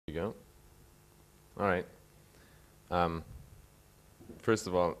you go. All right. First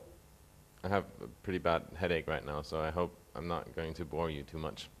of all, I have a pretty bad headache right now, so I hope I'm not going to bore you too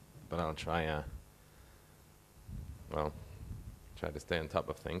much. But I'll try, try to stay on top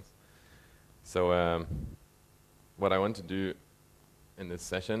of things. So what I want to do in this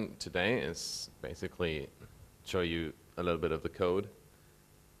session today is basically show you a little bit of the code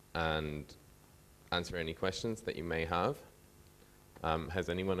and answer any questions that you may have. Has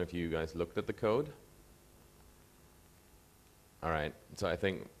any one of you guys looked at the code? All right, so I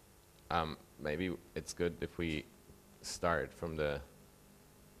think maybe it's good if we start from the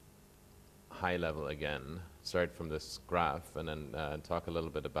high level again, start from this graph and then talk a little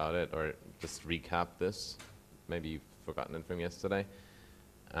bit about it, or just recap this. Maybe you've forgotten it from yesterday.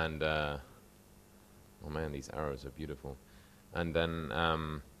 And oh man, these arrows are beautiful. And then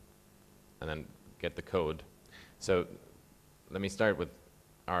get the code. So let me start with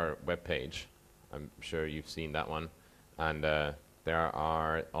our web page. I'm sure you've seen that one. And there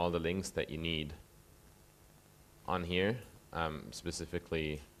are all the links that you need on here,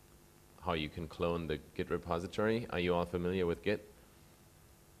 specifically how you can clone the Git repository. Are you all familiar with Git?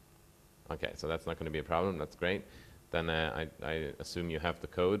 Okay, so that's not going to be a problem. That's great. Then I assume you have the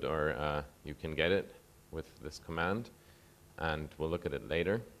code, or you can get it with this command, and we'll look at it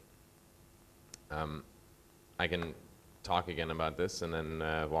later. I can talk again about this and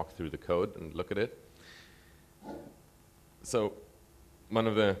then walk through the code and look at it. So one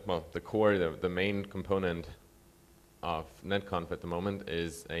of the core, the main component of netconf at the moment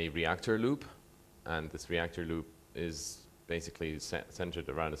is a reactor loop, and this reactor loop is basically centered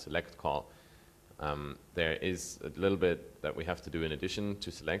around a select call. There is a little bit that we have to do in addition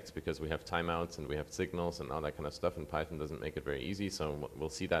to select, because we have timeouts and we have signals and all that kind of stuff, and Python doesn't make it very easy, so we'll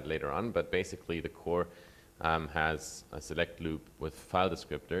see that later on. But basically the core has a select loop with file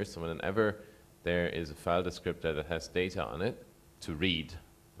descriptors. So whenever there is a file descriptor that has data on it to read,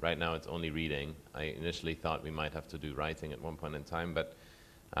 right now it's only reading. I initially thought we might have to do writing at one point in time, but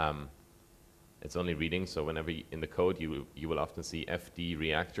it's only reading. So whenever in the code you will often see FD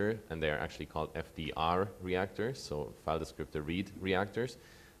reactor, and they are actually called FDR reactors, so file descriptor read reactors.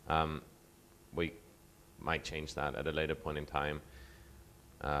 We might change that at a later point in time,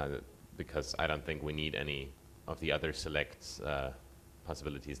 because I don't think we need any of the other selects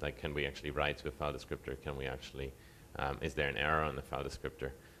possibilities, like can we actually write to a file descriptor, can we actually, is there an error on the file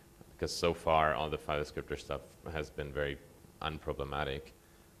descriptor? Because so far all the file descriptor stuff has been very unproblematic,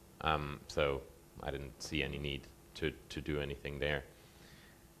 so I didn't see any need to do anything there.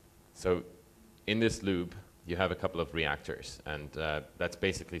 So in this loop you have a couple of reactors, and that's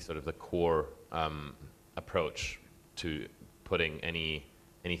basically sort of the core approach to putting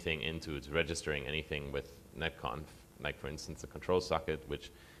anything into it, registering anything with netconf. Like for instance, the control socket, which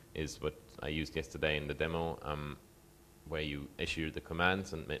is what I used yesterday in the demo, where you issue the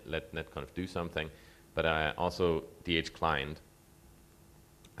commands and let netconf do something, but also DH client,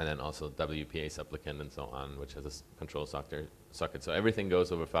 and then also WPA supplicant and so on, which has a control socket. So everything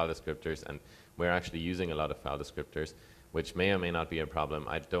goes over file descriptors, and we're actually using a lot of file descriptors, which may or may not be a problem.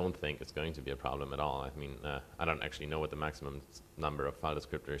 I don't think it's going to be a problem at all. I mean, I don't actually know what the maximum number of file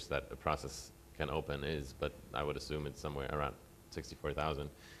descriptors that a process can open is, but I would assume it's somewhere around 64,000,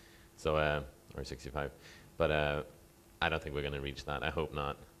 so or 65. But I don't think we're going to reach that. I hope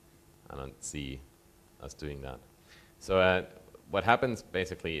not. I don't see us doing that. So what happens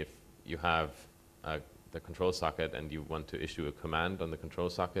basically if you have the control socket and you want to issue a command on the control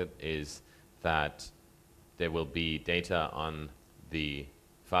socket is that there will be data on the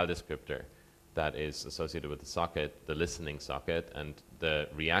file descriptor that is associated with the socket, the listening socket, and the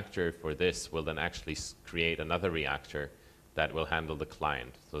reactor for this will then actually create another reactor that will handle the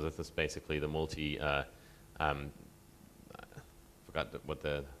client. So this is basically the I forgot what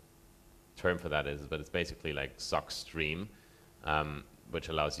the term for that is, but it's basically like sock stream, which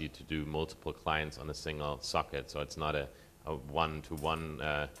allows you to do multiple clients on a single socket. So it's not a one-to-one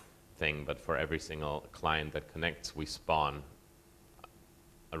thing, but for every single client that connects, we spawn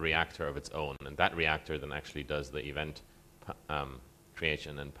a reactor of its own, and that reactor then actually does the event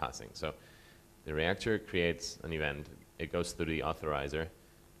creation and passing. So the reactor creates an event, it goes through the authorizer.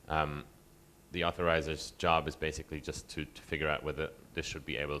 The authoriser's job is basically just to figure out whether this should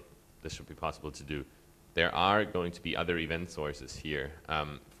be possible to do. There are going to be other event sources here.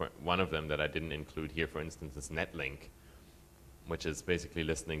 For one of them that I didn't include here, for instance, is netlink, which is basically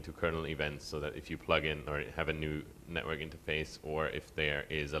listening to kernel events, so that if you plug in or have a new network interface, or if there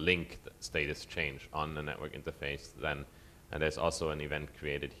is a link status change on the network interface, then there's also an event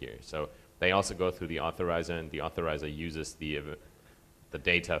created here. So they also go through the authorizer, and the authorizer uses the the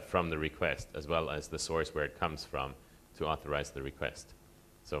data from the request as well as the source where it comes from to authorize the request.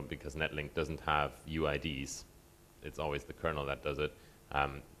 So because Netlink doesn't have UIDs, it's always the kernel that does it,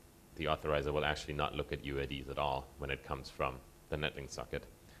 the authorizer will actually not look at UIDs at all when it comes from the Netlink socket.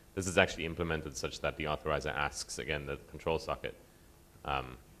 This is actually implemented such that the authorizer asks, again, the control socket.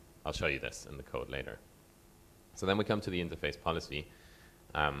 I'll show you this in the code later. So then we come to the interface policy.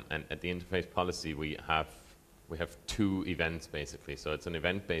 And at the interface policy, we have 2 events, basically. So it's an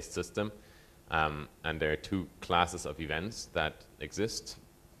event-based system. And there are 2 classes of events that exist.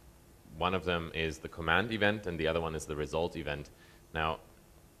 One of them is the command event, and the other one is the result event. Now,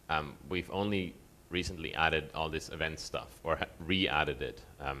 we've only recently added all this event stuff, or re-added it.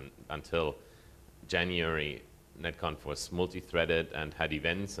 Until January, netconf was multi-threaded and had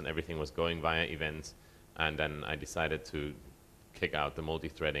events, and everything was going via events. And then I decided to kick out the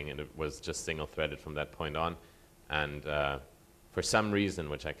multi-threading, and it was just single-threaded from that point on. And for some reason,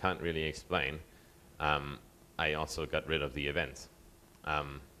 which I can't really explain, I also got rid of the events.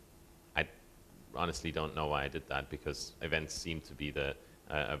 I honestly don't know why I did that, because events seem to be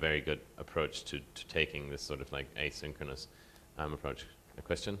a very good approach to taking this sort of like asynchronous approach. A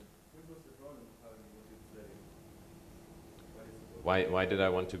question? What was the problem of having multi-threading? Why did I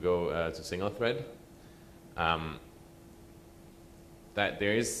want to go to single thread? That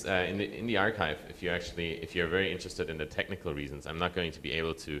there is in the archive, if you're very interested in the technical reasons, I'm not going to be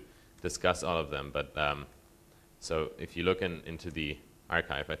able to discuss all of them, but so if you look into the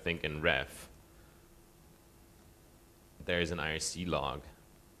archive, I think in ref there is an IRC log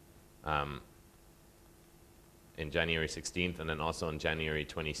in January 16th and then also on January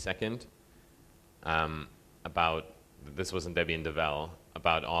 22nd about, this was in Debian Devel,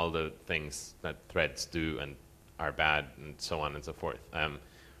 about all the things that threads do and are bad and so on and so forth.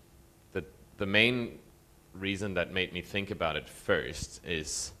 The main reason that made me think about it first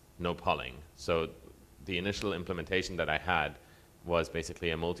is no polling. So the initial implementation that I had was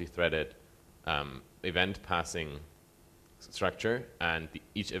basically a multi-threaded event passing structure, and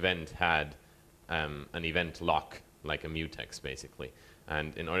each event had an event lock, like a mutex basically.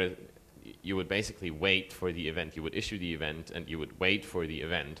 And in order, you would basically wait for the event, you would issue the event, and you would wait for the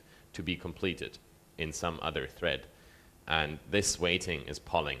event to be completed in some other thread. And this waiting is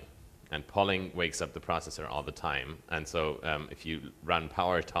polling. And polling wakes up the processor all the time. And so if you run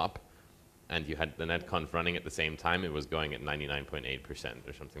PowerTop and you had the netconf running at the same time, it was going at 99.8%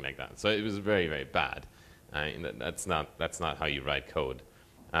 or something like that. So it was very, very bad. That's not how you write code.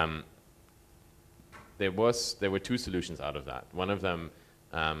 There were 2 solutions out of that. One of them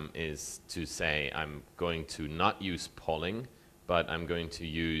is to say I'm going to not use polling, but I'm going to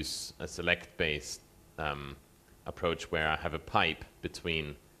use a select-based approach where I have a pipe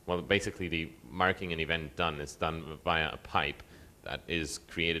between, well, basically the marking an event done is done via a pipe that is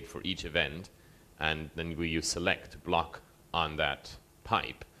created for each event, and then we use select to block on that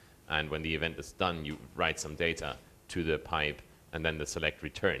pipe. And when the event is done, you write some data to the pipe, and then the select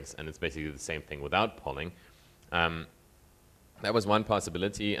returns. And it's basically the same thing without polling. That was one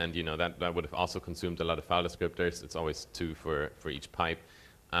possibility, and you know that would have also consumed a lot of file descriptors. It's always 2 for each pipe.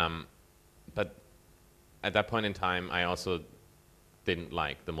 But at that point in time, I also didn't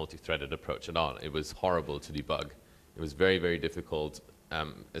like the multi-threaded approach at all. It was horrible to debug. It was very, very difficult,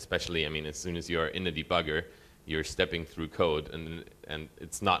 especially, I mean, as soon as you're in a debugger, you're stepping through code, and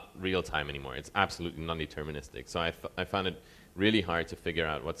it's not real time anymore. It's absolutely non-deterministic. So I found it really hard to figure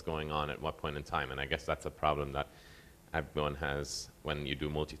out what's going on at what point in time, and I guess that's a problem that everyone has when you do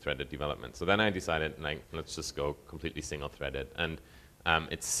multi-threaded development. So then I decided, like, let's just go completely single-threaded. And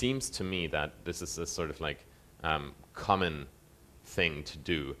it seems to me that this is a sort of like common thing to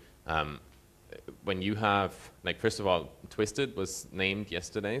do. When you have, like, first of all, Twisted was named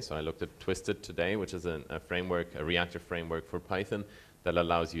yesterday, so I looked at Twisted today, which is a framework, a reactor framework for Python that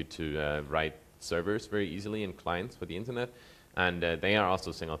allows you to write servers very easily and clients for the internet, and they are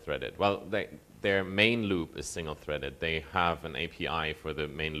also single-threaded. Well, their main loop is single-threaded. They have an API for the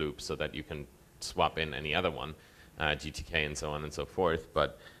main loop so that you can swap in any other one, GTK and so on and so forth,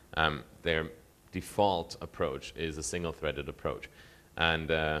 but their default approach is a single-threaded approach.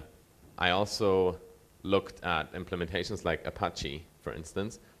 And I also looked at implementations like Apache, for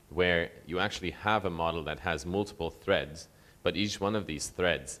instance, where you actually have a model that has multiple threads, but each one of these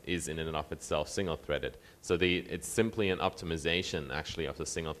threads is in and of itself single-threaded. So it's simply an optimization, actually, of the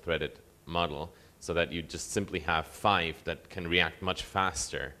single-threaded model, so that you just simply have 5 that can react much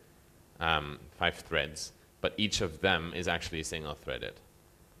faster, 5 threads, but each of them is actually single-threaded.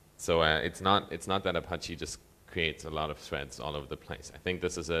 So it's not that Apache just creates a lot of threads all over the place. I think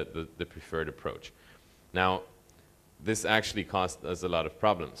this is the preferred approach. Now, this actually caused us a lot of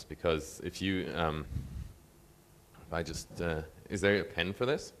problems, because if you, if I just, is there a pen for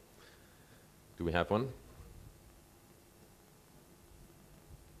this? Do we have one?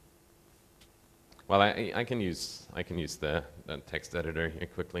 Well, I can use the text editor here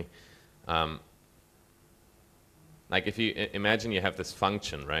quickly. Like if you imagine you have this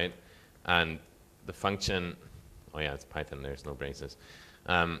function, right? And the function, oh yeah, it's Python, there's no braces.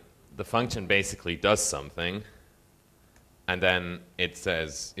 The function basically does something, and then it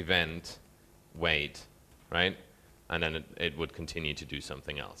says event, wait, right? And then it would continue to do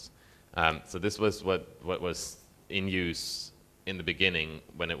something else. So this was what was in use in the beginning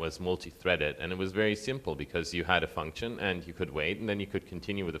when it was multi-threaded, and it was very simple because you had a function and you could wait, and then you could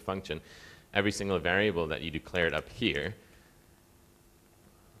continue with the function. Every single variable that you declared up here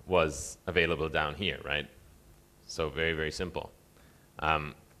was available down here, right? So very, very simple.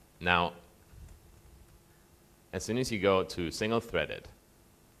 Now, as soon as you go to single-threaded,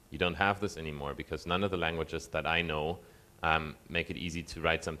 you don't have this anymore, because none of the languages that I know make it easy to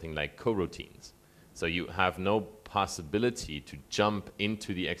write something like coroutines. So you have no possibility to jump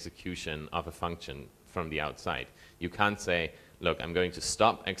into the execution of a function from the outside. You can't say, look, I'm going to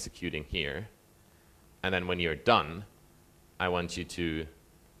stop executing here, and then when you're done, I want you to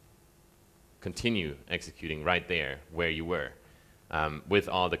continue executing right there where you were, with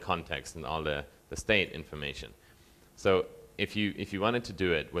all the context and all the state information. So if you wanted to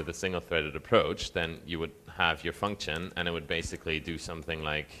do it with a single-threaded approach, then you would have your function, and it would basically do something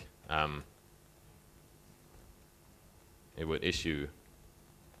like, it would issue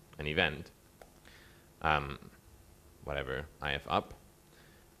an event, whatever, if up,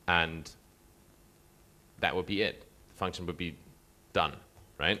 and that would be it. The function would be done,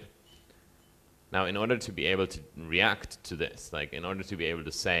 right? Now, in order to be able to react to this, like in order to be able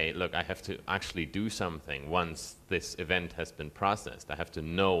to say, look, I have to actually do something once this event has been processed, I have to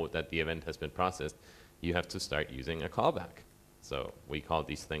know that the event has been processed, you have to start using a callback. So we call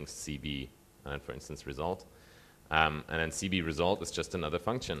these things CB, for instance, result. And then CB result is just another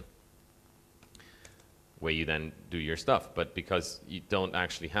function where you then do your stuff. But because you don't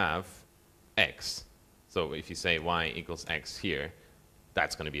actually have X, so if you say Y equals X here,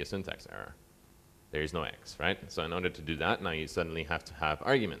 that's going to be a syntax error. There is no X, right? So in order to do that, now you suddenly have to have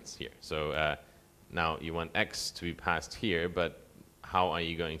arguments here. So now you want X to be passed here, but how are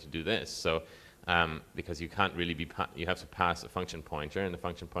you going to do this? So because you can't really be, you have to pass a function pointer, and the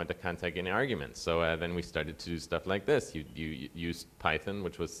function pointer can't take any arguments. So then we started to do stuff like this. You used Python,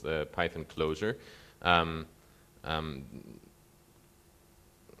 which was Python closure. Handle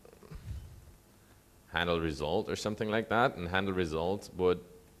result or something like that, and handle result would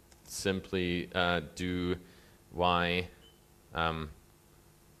simply do Y, how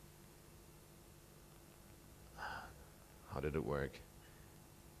did it work?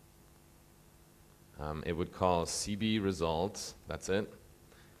 It would call CB results, that's it,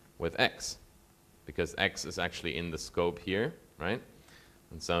 with X, because X is actually in the scope here, right?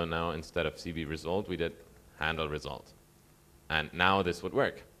 And so now instead of CB result, we did handle result. And now this would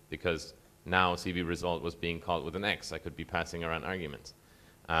work, because now CB result was being called with an X. I could be passing around arguments.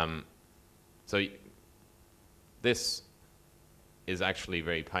 So this is actually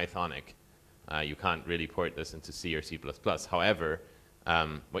very Pythonic. You can't really port this into C or C++. However,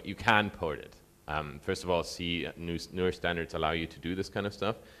 what you can port it. First of all, newer standards allow you to do this kind of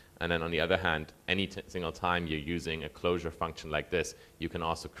stuff. And then on the other hand, any single time you're using a closure function like this, you can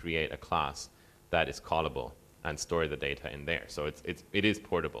also create a class that is callable and store the data in there. So it is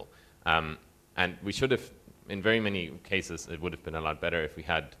portable. And we should have, in very many cases, it would have been a lot better if we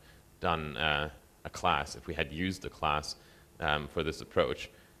had done a class, if we had used a class for this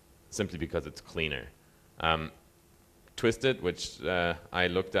approach, simply because it's cleaner. Twisted, which I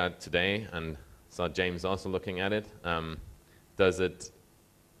looked at today and saw James also looking at it, does it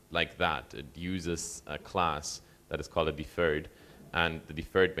like that. It uses a class that is called a deferred, and the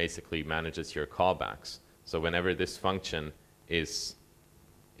deferred basically manages your callbacks. So whenever this function is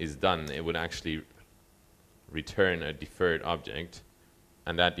done, it would actually return a deferred object,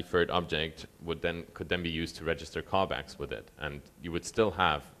 and that deferred object could then be used to register callbacks with it. And you would still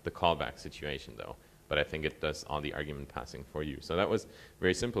have the callback situation though, but I think it does all the argument passing for you. So that was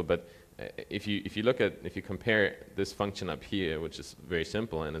very simple, but if you compare this function up here, which is very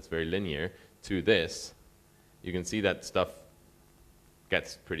simple and it's very linear, to this, you can see that stuff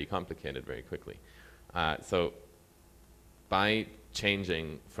gets pretty complicated very quickly. So by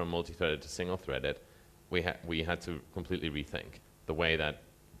changing from multi-threaded to single-threaded, we had to completely rethink the way that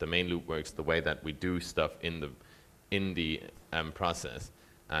the main loop works, the way that we do stuff in the process,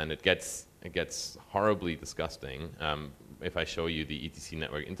 and it gets it gets horribly disgusting if I show you the etc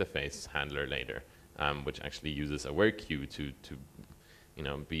network interface handler later, which actually uses a word queue to you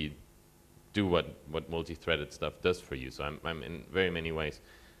know, do what multi-threaded stuff does for you. So I'm in very many ways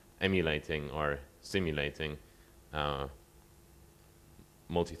emulating or simulating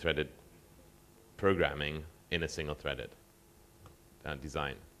multi-threaded programming in a single-threaded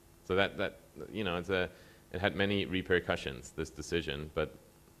design. So that you know, it had many repercussions, this decision, but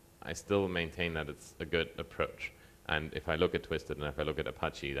I still maintain that it's a good approach. And if I look at Twisted and if I look at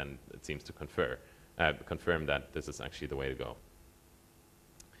Apache, then it seems to confirm that this is actually the way to go.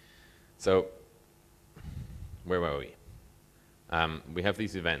 So where were we? We have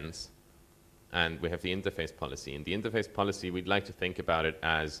these events, and we have the interface policy. And the interface policy, we'd like to think about it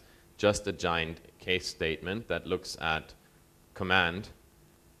as just a giant case statement that looks at command,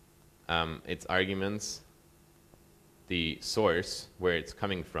 its arguments, the source, where it's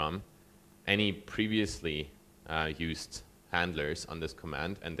coming from, any previously used handlers on this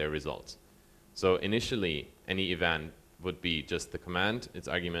command, and their results. So initially, any event would be just the command, its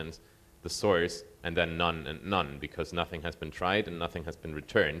arguments, the source, and then none and none, because nothing has been tried and nothing has been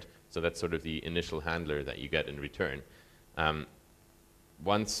returned. So that's sort of the initial handler that you get in return.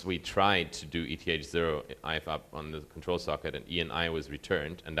 Once we tried to do ETH0 if up on the control socket and ENI was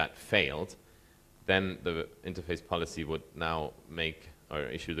returned, and that failed, then the interface policy would now make or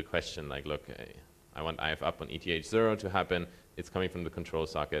issue the question like, look, I want IF up on ETH0 to happen. It's coming from the control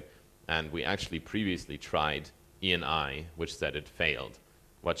socket. And we actually previously tried ENI, which said it failed.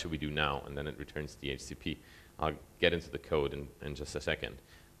 What should we do now? And then it returns DHCP. I'll get into the code in just a second.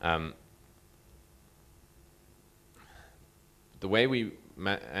 The way we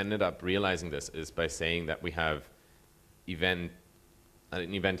ended up realizing this is by saying that we have an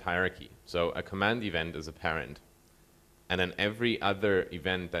event hierarchy. So a command event is a parent. And then every other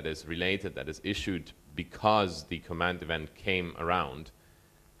event that is related, that is issued because the command event came around,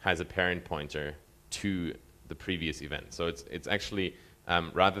 has a parent pointer to the previous event. So it's actually,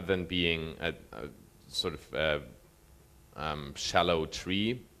 rather than being a sort of shallow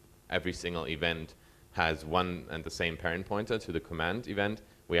tree, every single event has one and the same parent pointer to the command event.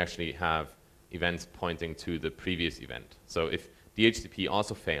 We actually have events pointing to the previous event. So if DHCP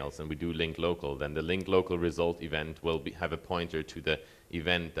also fails and we do link local, then the link local result event will have a pointer to the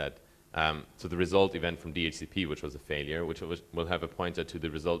event that, to the result event from DHCP, which was a failure, which will have a pointer to the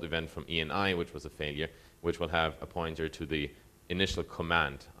result event from ENI, which was a failure, which will have a pointer to the initial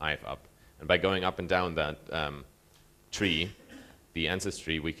command IF up. And by going up and down that tree, the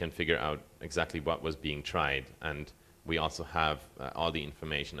ancestry, we can figure out exactly what was being tried, and we also have all the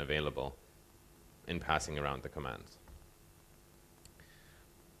information available in passing around the commands.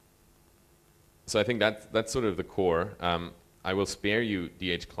 So I think that's sort of the core. I will spare you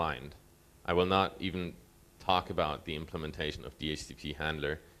DH client. I will not even talk about the implementation of DHCP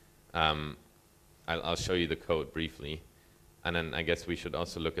handler. I'll show you the code briefly, and then I guess we should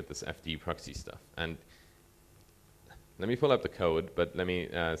also look at this FD proxy stuff. And let me pull up the code, but let me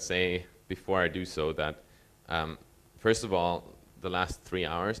say before I do so that first of all, the last 3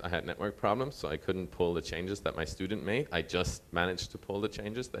 hours I had network problems, so I couldn't pull the changes that my student made. I just managed to pull the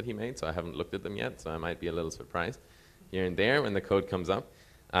changes that he made, so I haven't looked at them yet, so I might be a little surprised here and there when the code comes up.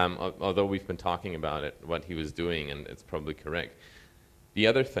 Although we've been talking about it, what he was doing, and it's probably correct. The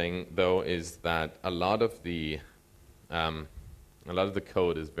other thing, though, is that a lot of the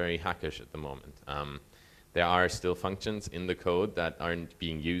code is very hackish at the moment. There are still functions in the code that aren't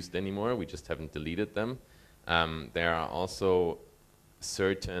being used anymore. We just haven't deleted them. There are also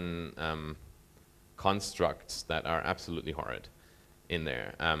certain constructs that are absolutely horrid in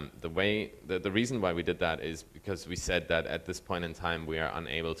there. The reason why we did that is because we said that at this point in time we are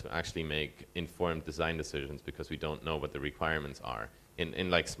unable to actually make informed design decisions because we don't know what the requirements are in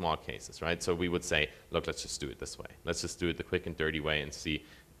like small cases, right? So we would say, look, let's just do it this way. Let's just do it the quick and dirty way and see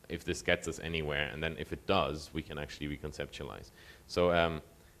if this gets us anywhere, and then if it does, we can actually reconceptualize. So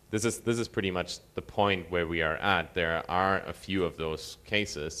this is pretty much the point where we are at. There are a few of those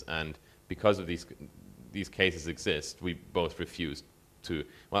cases, and because of these cases exist, we both refused to,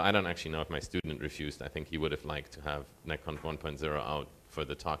 well, I don't actually know if my student refused. I think he would have liked to have netconf 1.0 out for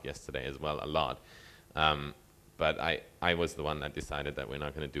the talk yesterday as well, a lot. But I was the one that decided that we're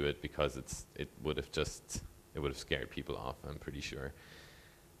not going to do it because it would have scared people off, I'm pretty sure.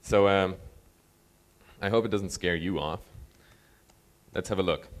 So I hope it doesn't scare you off. Let's have a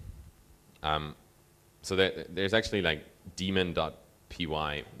look. So there's actually like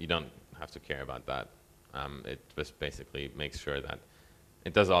daemon.py. You don't have to care about that. It just basically makes sure that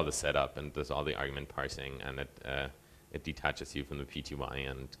it does all the setup and does all the argument parsing, and it detaches you from the PTY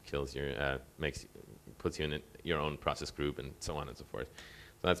and kills your, puts you in your own process group and so on and so forth.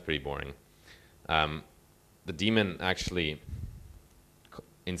 So that's pretty boring. The daemon actually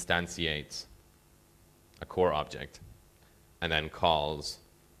instantiates a core object and then calls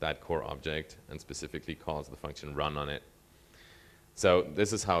that core object and specifically calls the function run on it. So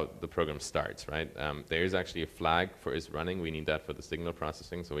this is how the program starts, right? There is actually a flag for is running. We need that for the signal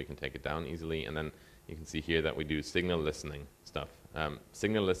processing so we can take it down easily. And then you can see here that we do signal listening stuff.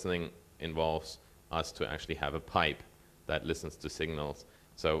 Signal listening involves us to actually have a pipe that listens to signals.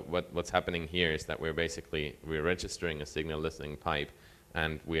 So what's happening here is that we're registering a signal listening pipe,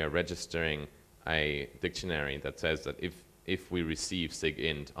 and we are registering a dictionary that says that if we receive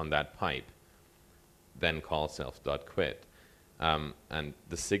sigint on that pipe, then call self.quit. And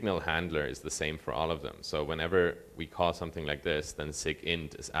the signal handler is the same for all of them. So whenever we call something like this, then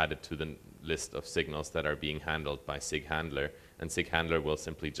sigint is added to the list of signals that are being handled by sig handler, and sig handler will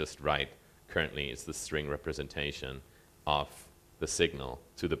simply just write, currently it's the string representation of the signal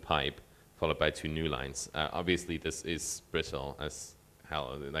to the pipe, followed by 2 new lines. Obviously this is brittle as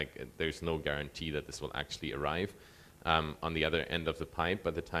hell, like there's no guarantee that this will actually arrive on the other end of the pipe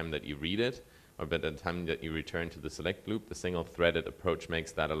by the time that you read it, or by the time that you return to the select loop. The single threaded approach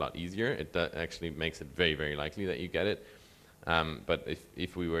makes that a lot easier. It actually makes it very, very likely that you get it. But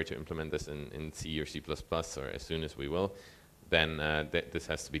if we were to implement this in C or C++, or as soon as we will, then this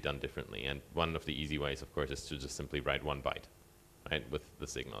has to be done differently. And one of the easy ways, of course, is to just simply write 1 byte, right, with the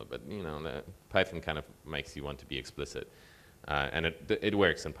signal. But you know, Python kind of makes you want to be explicit. And it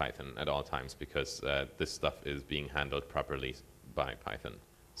works in Python at all times because this stuff is being handled properly by Python,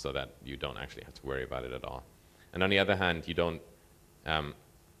 so that you don't actually have to worry about it at all. And on the other hand, you don't,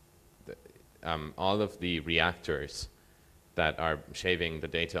 all of the reactors that are shaving the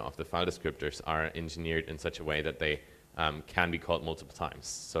data of the file descriptors are engineered in such a way that they can be called multiple times.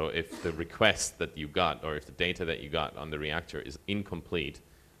 So if the request that you got, or if the data that you got on the reactor is incomplete,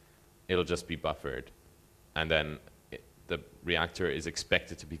 it'll just be buffered. And then the reactor is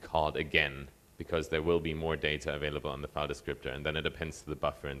expected to be called again, because there will be more data available on the file descriptor, and then it appends to the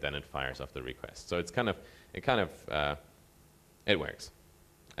buffer, and then it fires off the request. So it's it works,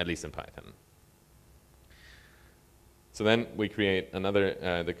 at least in Python. So then we create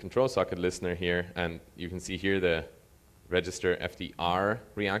another, the control socket listener here, and you can see here the register FDR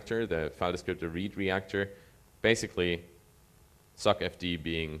reactor, the file descriptor read reactor. Basically, sockfd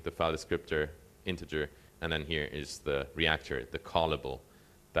being the file descriptor integer, and then here is the reactor, the callable,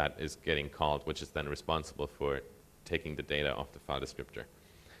 that is getting called, which is then responsible for taking the data off the file descriptor.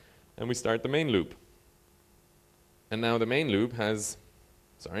 And we start the main loop. And now the main loop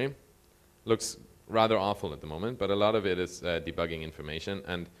looks rather awful at the moment, but a lot of it is debugging information,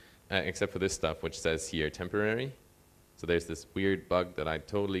 and except for this stuff, which says here temporary. So there's this weird bug that I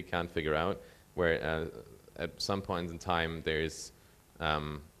totally can't figure out, where at some point in time there's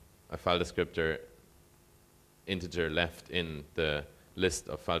a file descriptor integer left in the list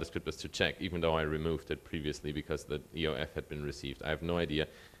of file descriptors to check, even though I removed it previously because the EOF had been received. I have no idea.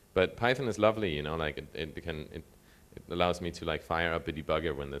 But Python is lovely, you know, like it allows me to like fire up a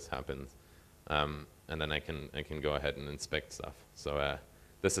debugger when this happens. And then I can go ahead and inspect stuff. So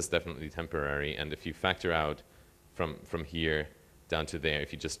this is definitely temporary, and if you factor out from here down to there,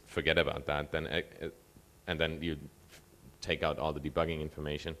 if you just forget about that, then and then you take out all the debugging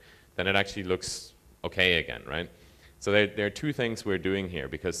information, then it actually looks okay again, right? So there are 2 things we're doing here,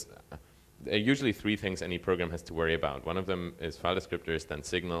 because there are usually 3 things any program has to worry about. One of them is file descriptors, then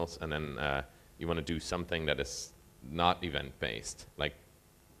signals, and then you want to do something that is not event-based, like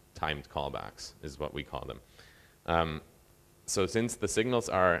timed callbacks is what we call them. So since the signals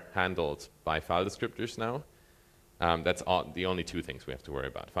are handled by file descriptors now, that's the only 2 things we have to worry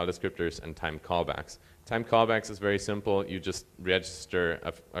about, file descriptors and timed callbacks. Timed callbacks is very simple. You just register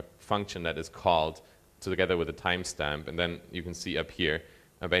a function that is called together with a timestamp, and then you can see up here,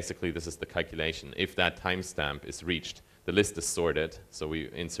 basically this is the calculation. If that timestamp is reached, the list is sorted, so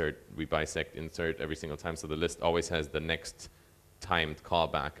we bisect, insert every single time, so the list always has the next timed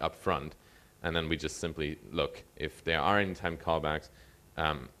callback up front, and then we just simply look. If there are any timed callbacks,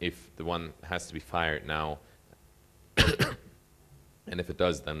 if the one has to be fired now, and if it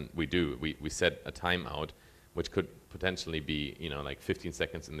does, then we do. We set a timeout, which could potentially be, you know, like 15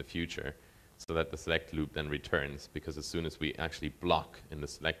 seconds in the future, so that the select loop then returns, because as soon as we actually block in the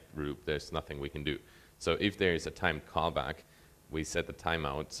select loop, there's nothing we can do. So if there is a timed callback, we set the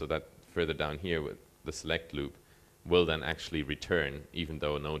timeout so that further down here with the select loop will then actually return, even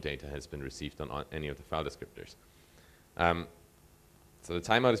though no data has been received on any of the file descriptors. So the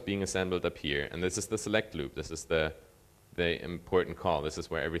timeout is being assembled up here, and this is the select loop. This is the the important call. This is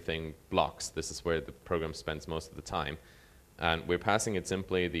where everything blocks. This is where the program spends most of the time. And we're passing it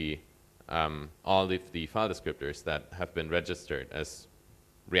simply the all the file descriptors that have been registered as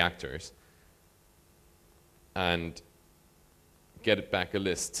reactors, and get it back a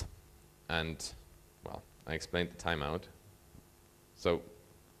list. And, well, I explained the timeout. So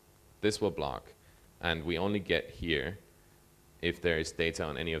this will block, and we only get here if there is data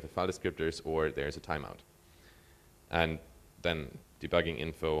on any of the file descriptors or there's a timeout. And then debugging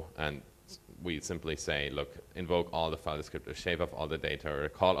info, and we simply say, look, invoke all the file descriptors, shave off all the data, or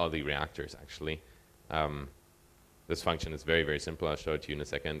call all the reactors, actually. This function is very, very simple. I'll show it to you in a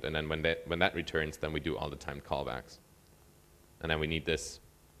second. And then when that returns, then we do all the timed callbacks. And then we need this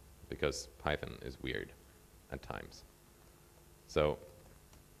because Python is weird at times. So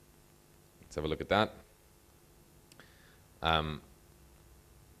let's have a look at that.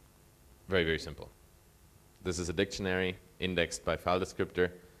 Very, very simple. This is a dictionary indexed by file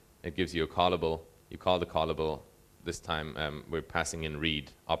descriptor. It gives you a callable. You call the callable. This time we're passing in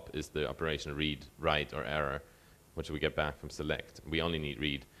read. Up is the operation read, write, or error, which we get back from select. We only need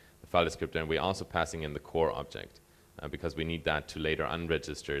read, the file descriptor, and we're also passing in the core object because we need that to later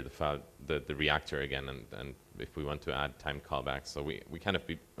unregister the reactor again, and if we want to add timed callbacks. So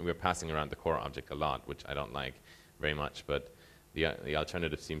we're passing around the core object a lot, which I don't like very much, but the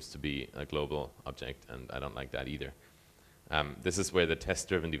alternative seems to be a global object, and I don't like that either. This is where the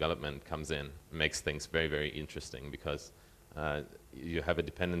test-driven development comes in. It makes things very, very interesting because you have a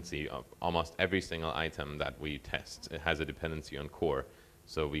dependency of almost every single item that we test. It has a dependency on core,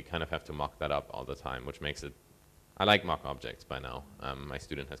 so we kind of have to mock that up all the time, which makes it. I like mock objects by now. My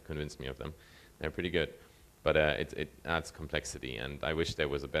student has convinced me of them. They're pretty good, but it adds complexity, and I wish there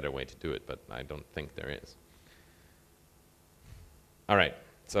was a better way to do it, but I don't think there is. All right,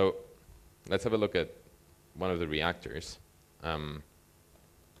 so let's have a look at one of the reactors. And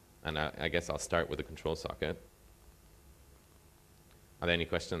I guess I'll start with the control socket. Are there any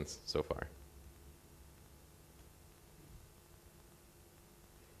questions so far?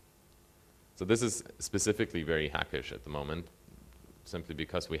 So this is specifically very hackish at the moment, simply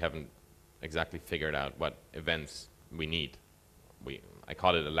because we haven't exactly figured out what events we need. I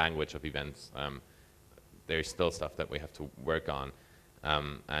call it a language of events. There's still stuff that we have to work on.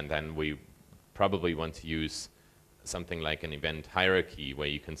 And then we probably want to use something like an event hierarchy, where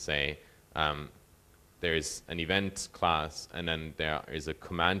you can say there's an event class, and then there is a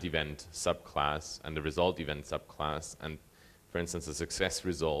command event subclass and a result event subclass. And for instance, a success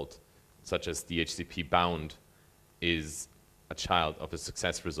result, such as DHCP bound, is a child of a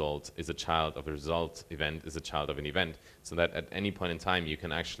success result, is a child of a result event, is a child of an event, so that at any point in time you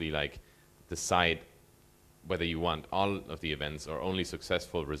can actually decide whether you want all of the events or only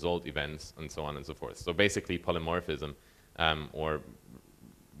successful result events, and so on and so forth. So basically polymorphism, or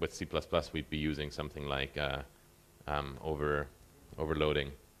with C++ we'd be using something like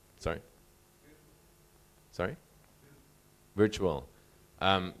overloading. Sorry? Virtual.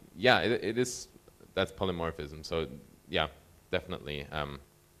 Yeah, it is, that's polymorphism. So yeah, definitely.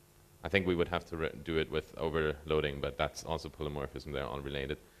 I think we would have to do it with overloading, but that's also polymorphism. They're all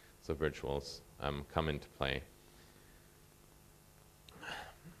related. So virtuals come into play.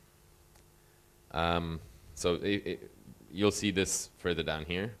 So you'll see this further down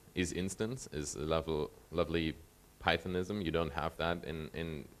here. Is instance is a lovely Pythonism. You don't have that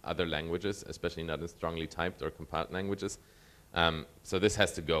in other languages, especially not in strongly typed or compiled languages. So this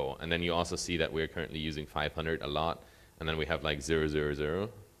has to go. And then you also see that we're currently using 500 a lot. And then we have like 000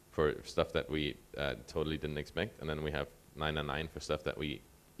 for stuff that we totally didn't expect. And then we have 999 for stuff that we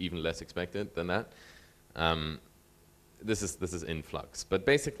even less expected than that. This is in flux. But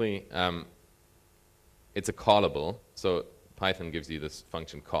basically, it's a callable. So Python gives you this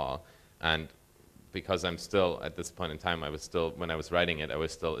function call. And because I'm still, at this point in time, when I was writing it, I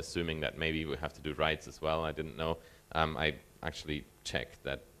was still assuming that maybe we have to do writes as well. I didn't know. I actually checked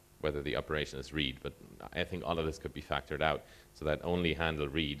that whether the operation is read, but I think all of this could be factored out so that only handle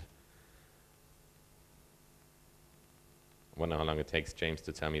read. I wonder how long it takes James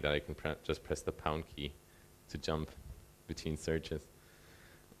to tell me that I can just press the pound key to jump between searches.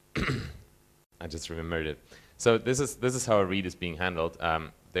 I just remembered it. So this is how a read is being handled.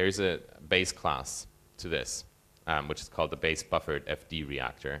 There's a base class to this, which is called the base buffered FD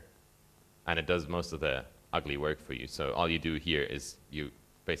reactor, and it does most of the ugly work for you. So all you do here is you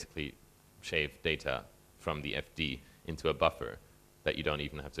basically shave data from the FD into a buffer that you don't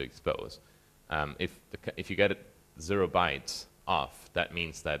even have to expose. If you get it 0 bytes off, that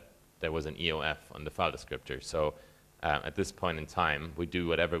means that there was an EOF on the file descriptor. So at this point in time, we do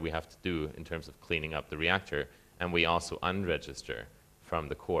whatever we have to do in terms of cleaning up the reactor, and we also unregister from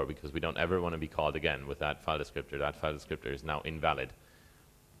the core because we don't ever want to be called again with that file descriptor. That file descriptor is now invalid.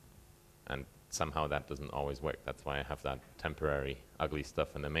 And somehow that doesn't always work. That's why I have that temporary ugly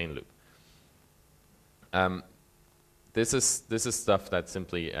stuff in the main loop. This is stuff that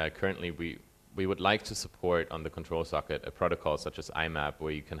simply currently we would like to support on the control socket a protocol such as IMAP,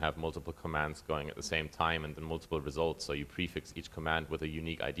 where you can have multiple commands going at the same time and then multiple results. So you prefix each command with a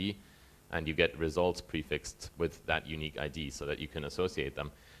unique ID, and you get results prefixed with that unique ID so that you can associate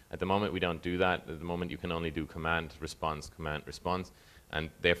them. At the moment, we don't do that. At the moment, you can only do command, response, and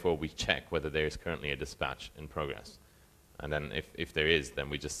therefore we check whether there is currently a dispatch in progress. And then if there is, then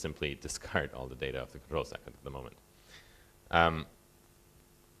we just simply discard all the data of the control socket at the moment.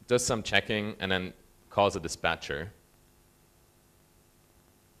 Does some checking and then calls a dispatcher.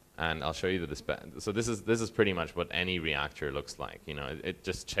 And I'll show you the dispatch. So this is pretty much what any reactor looks like. You know, it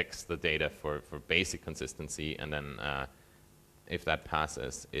just checks the data for basic consistency, and then if that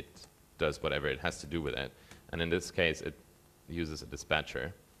passes, it does whatever it has to do with it. And in this case, it uses a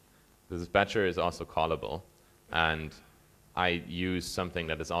dispatcher. The dispatcher is also callable, and I use something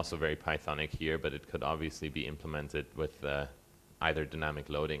that is also very Pythonic here, but it could obviously be implemented with either dynamic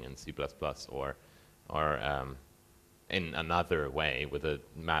loading in C++ or in another way with a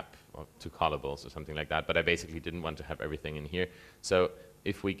map to callables or something like that. But I basically didn't want to have everything in here. So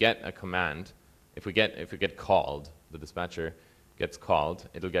if we get a command, if we get called, the dispatcher gets called,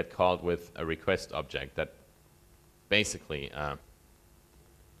 it'll get called with a request object that basically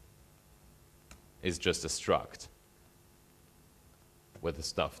is just a struct with the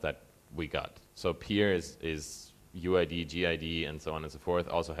stuff that we got. So peer is UID, GID, and so on and so forth.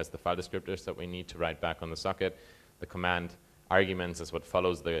 Also has the file descriptors that we need to write back on the socket. The command arguments is what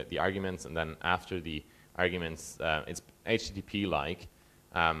follows the arguments, and then after the arguments, it's HTTP-like.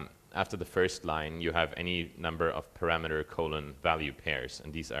 After the first line, you have any number of parameter : value pairs,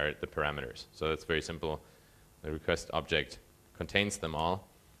 and these are the parameters. So it's very simple. The request object contains them all,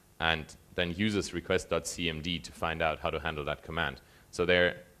 and then uses request.cmd to find out how to handle that command. So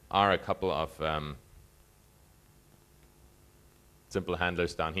there are a couple of simple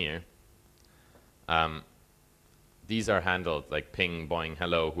handlers down here. These are handled like ping, boing,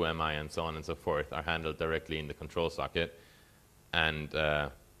 hello, who am I, and so on and so forth are handled directly in the control socket. And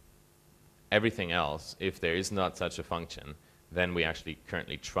everything else, if there is not such a function, then we actually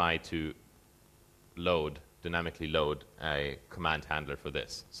currently try to dynamically load a command handler for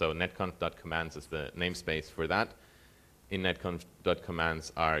this. So netconf.commands is the namespace for that. In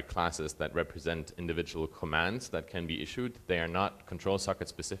netconf.commands are classes that represent individual commands that can be issued. They are not control socket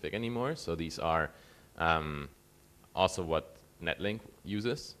specific anymore, so these are also what netlink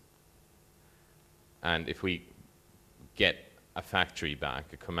uses. And if we get a factory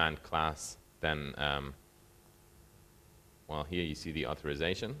back, a command class, then, well, here you see the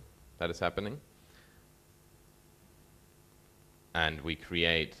authorization that is happening. And we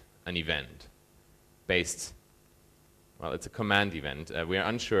create an event based, well, it's a command event. We are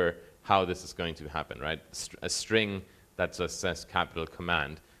unsure how this is going to happen, right? A string that just says capital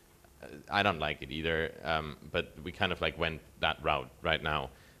command, I don't like it either, but we kind of like went that route right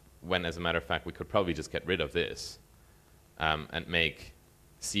now, when as a matter of fact we could probably just get rid of this and make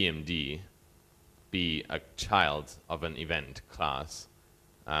CMD be a child of an event class,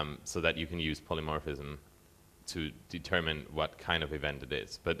 so that you can use polymorphism to determine what kind of event it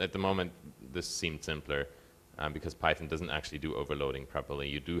is. But at the moment this seemed simpler because Python doesn't actually do overloading properly.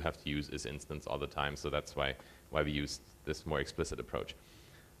 You do have to use isInstance all the time, so that's why we used this more explicit approach.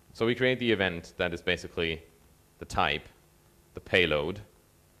 So we create the event that is basically the type, the payload,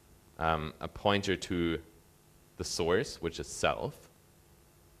 a pointer to the source, which is self,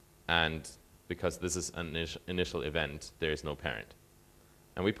 and because this is an initial event, there is no parent.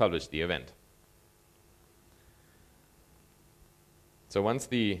 And we publish the event. So once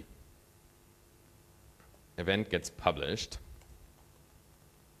the event gets published,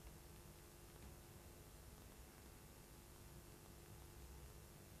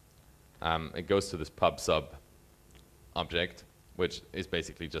 it goes to this pub sub object, which is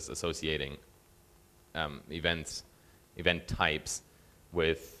basically just associating event types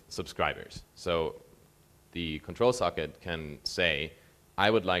with subscribers. So the control socket can say, I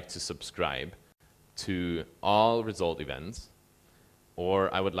would like to subscribe to all result events,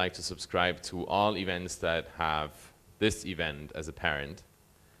 or I would like to subscribe to all events that have this event as a parent.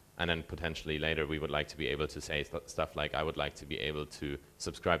 And then potentially later we would like to be able to say stuff like, I would like to be able to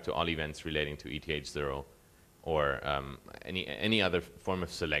subscribe to all events relating to ETH0, or any other form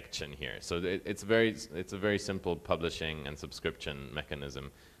of selection here. So it's a very simple publishing and subscription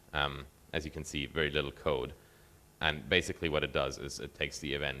mechanism. As you can see, very little code. And basically what it does is it takes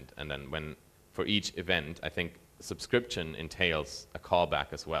the event, and then when, for each event, I think subscription entails a callback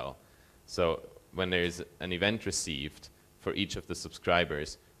as well. So when there's an event received for each of the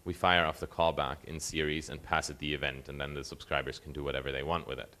subscribers, we fire off the callback in series and pass it the event, and then the subscribers can do whatever they want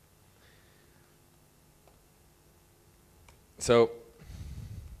with it. So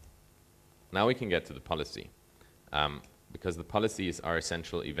now we can get to the policy, because the policy is our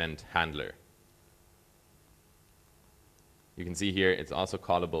essential event handler. You can see here it's also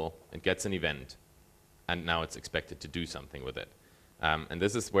callable, it gets an event, and now it's expected to do something with it. And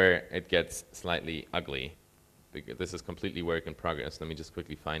this is where it gets slightly ugly, because this is completely work in progress. Let me just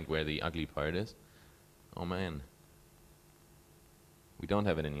quickly find where the ugly part is. Oh man, we don't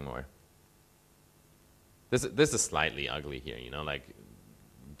have it anymore. This is slightly ugly here, you know, like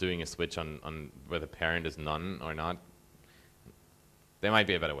doing a switch on whether parent is none or not. There might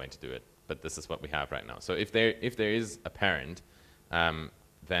be a better way to do it, but this is what we have right now. So if there is a parent,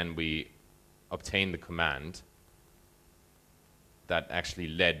 then we obtain the command that actually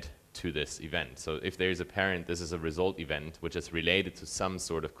led to this event. So if there is a parent, this is a result event which is related to some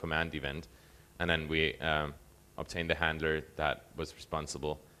sort of command event, and then we obtain the handler that was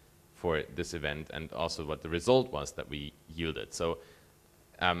responsible for this event, and also what the result was that we yielded. So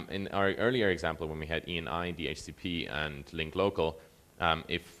in our earlier example, when we had ENI, DHCP, and link local,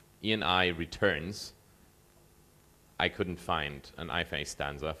 if ENI returns, I couldn't find an iFace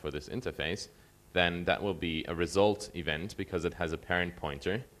stanza for this interface, then that will be a result event because it has a parent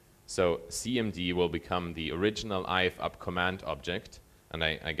pointer. So CMD will become the original IFUp command object, and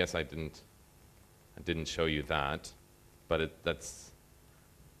I guess I didn't show you that, but that's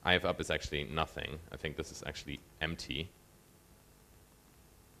IFUp is actually nothing. I think this is actually empty.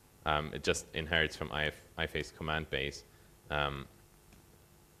 It just inherits from iFace command base,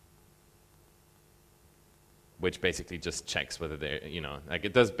 which basically just checks whether they're, you know, like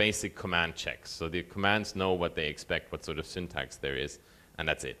it does basic command checks. So the commands know what they expect, what sort of syntax there is, and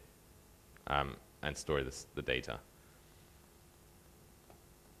that's it. And store the data.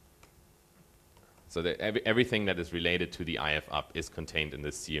 So everything that is related to the IFUp is contained in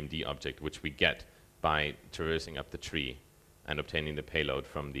this CMD object, which we get by traversing up the tree and obtaining the payload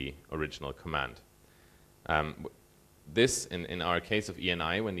from the original command. This, in our case of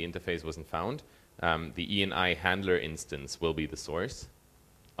ENI, when the interface wasn't found, the ENI handler instance will be the source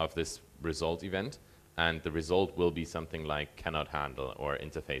of this result event, and the result will be something like cannot handle or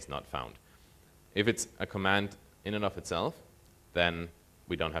interface not found. If it's a command in and of itself, then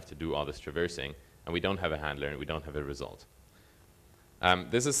we don't have to do all this traversing, and we don't have a handler, and we don't have a result.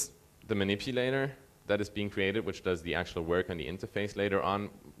 This is the manipulator that is being created, which does the actual work on the interface later on.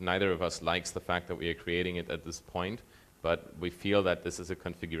 Neither of us likes the fact that we are creating it at this point, but we feel that this is a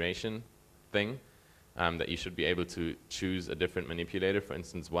configuration thing, that you should be able to choose a different manipulator, for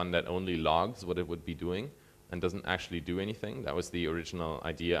instance, one that only logs what it would be doing and doesn't actually do anything. That was the original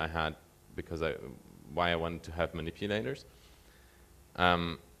idea I had, because why I wanted to have manipulators.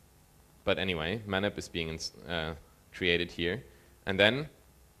 But anyway, manip is being created here. And then,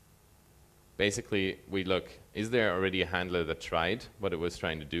 basically, we look, is there already a handler that tried what it was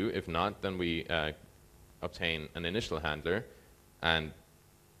trying to do? If not, then we obtain an initial handler and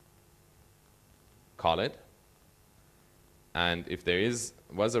call it. And if there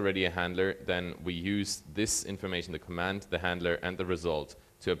was already a handler, then we use this information, the command, the handler, and the result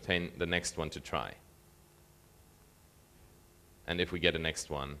to obtain the next one to try. And if we get a next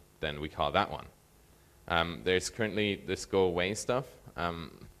one, then we call that one. There's currently this go away stuff.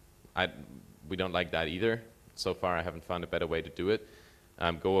 We don't like that either. So far, I haven't found a better way to do it.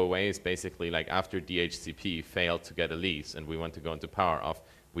 Go away is basically like after DHCP failed to get a lease and we want to go into power off,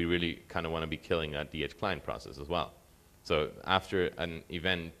 we really kind of want to be killing that DH client process as well. So after an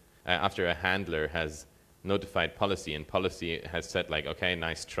event, after a handler has notified policy and policy has said like, okay,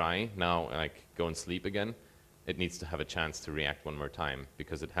 nice try, now like go and sleep again, it needs to have a chance to react one more time,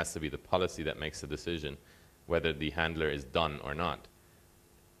 because it has to be the policy that makes the decision whether the handler is done or not.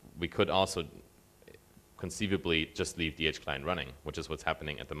 We could also conceivably just leave DH client running, which is what's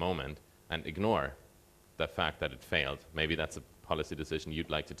happening at the moment, and ignore the fact that it failed. Maybe that's a policy decision you'd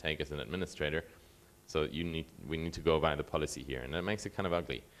like to take as an administrator. So we need to go by the policy here, and that makes it kind of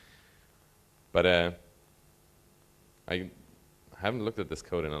ugly. But I haven't looked at this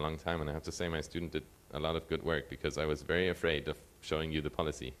code in a long time, and I have to say my student did a lot of good work, because I was very afraid of showing you the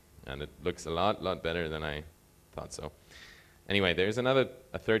policy, and it looks a lot better than I thought so. Anyway, there's a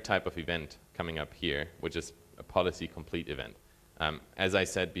third type of event coming up here, which is a policy complete event. As I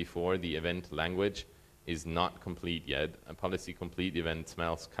said before, the event language is not complete yet. A policy complete event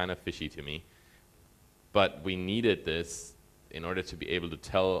smells kind of fishy to me. but we needed this in order to be able to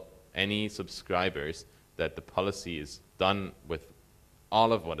tell any subscribers that the policy is done with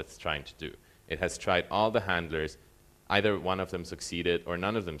all of what it's trying to do. It has tried all the handlers, either one of them succeeded or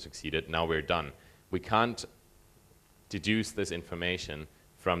none of them succeeded, now we're done. We can't deduce this information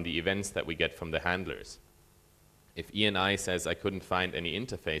from the events that we get from the handlers. If ENI says I couldn't find any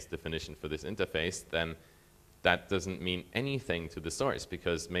interface definition for this interface, then that doesn't mean anything to the source,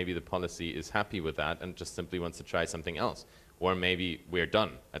 because maybe the policy is happy with that and just simply wants to try something else. Or maybe we're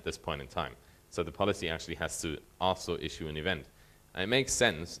done at this point in time. So the policy actually has to also issue an event. And it makes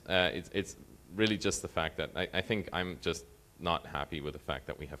sense. It's really just the fact that I think I'm just not happy with the fact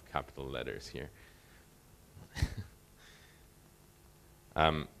that we have capital letters here.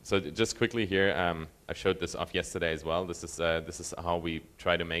 So just quickly here, I showed this off yesterday as well. This is how we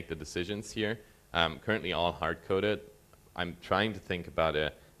try to make the decisions here. Currently all hard-coded. I'm trying to think about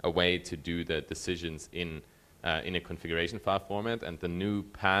a way to do the decisions in a configuration file format, and the new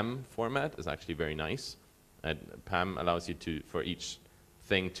PAM format is actually very nice. PAM allows you to, for each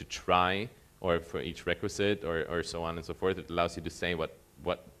thing to try, or for each requisite, or so on and so forth, it allows you to say what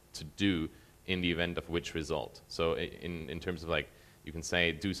to do in the event of which result. So in terms of like, you can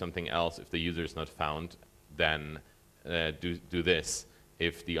say do something else if the user is not found, then do this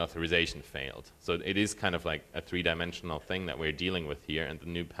if the authorization failed. So it is kind of like a three-dimensional thing that we're dealing with here, and the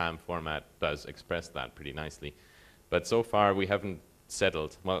new PAM format does express that pretty nicely. But so far we haven't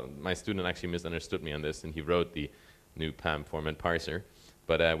settled. Well, my student actually misunderstood me on this, and he wrote the new PAM format parser.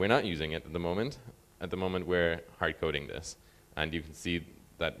 But we're not using it at the moment. At the moment we're hard coding this. And you can see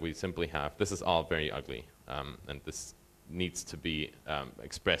that we simply have, this is all very ugly, and this needs to be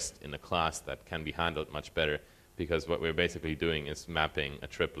expressed in a class that can be handled much better, because what we're basically doing is mapping a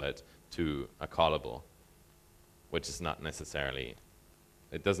triplet to a callable, which is not necessarily,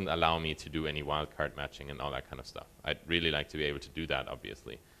 it doesn't allow me to do any wildcard matching and all that kind of stuff. I'd really like to be able to do that,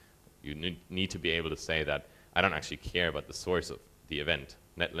 obviously. You need to be able to say that I don't actually care about the source of the event.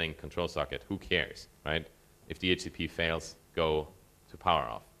 Netlink control socket, who cares, right? If DHCP fails, go to power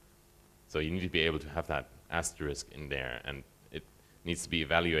off. So you need to be able to have that asterisk in there, and it needs to be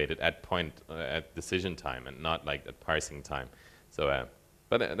evaluated at at decision time and not like at parsing time. So,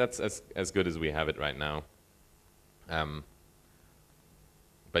 but that's as good as we have it right now.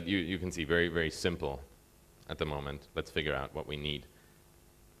 But you can see very, very simple at the moment. Let's figure out what we need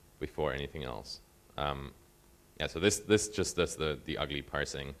before anything else. Yeah, so this just does the ugly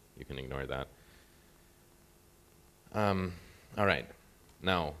parsing. You can ignore that. All right,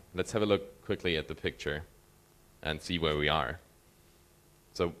 now let's have a look quickly at the picture and see where we are.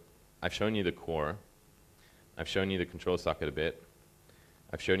 So I've shown you the core. I've shown you the control socket a bit.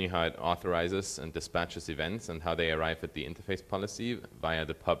 I've shown you how it authorizes and dispatches events and how they arrive at the interface policy via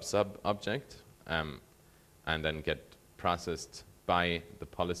the pub/sub object, and then get processed by the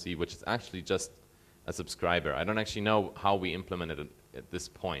policy, which is actually just a subscriber. I don't actually know how we implemented it at this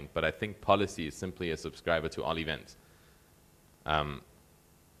point, but I think policy is simply a subscriber to all events.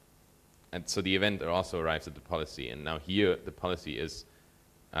 And so the event also arrives at the policy, and now here the policy is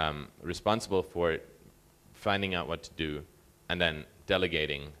responsible for finding out what to do and then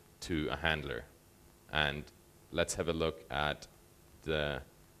delegating to a handler. And let's have a look at the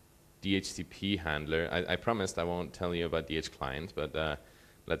DHCP handler. I promised I won't tell you about DHClient, but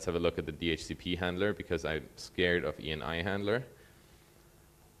let's have a look at the DHCP handler, because I'm scared of ENI handler.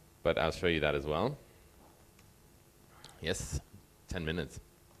 But I'll show you that as well. Yes, 10 minutes.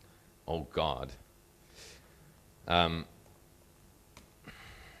 Oh God.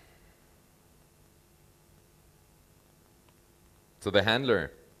 So the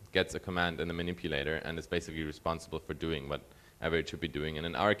handler gets a command in the manipulator and is basically responsible for doing whatever it should be doing. And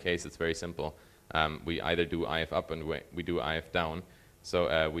in our case, it's very simple. We either do IF up and we do IF down.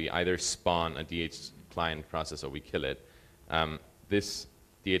 So we either spawn a DHClient process or we kill it. This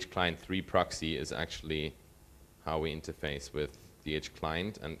DHClient 3 proxy is actually how we interface with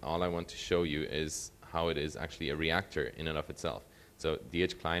DHClient, and all I want to show you is how it is actually a reactor in and of itself. So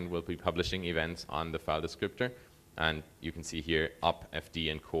DHClient will be publishing events on the file descriptor, and you can see here up,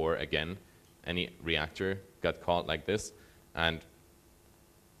 FD, and core again. Any reactor got called like this, and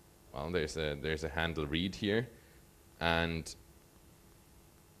well, there's a handle read here, and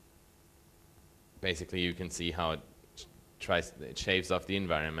basically you can see how it shaves off the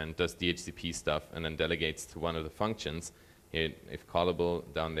environment, does DHCP stuff, and then delegates to one of the functions. Here, if callable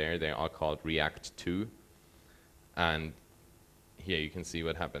down there, they're all called react2. And here you can see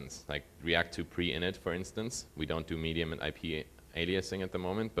what happens. Like react2 pre-init, for instance. We don't do medium and IP aliasing at the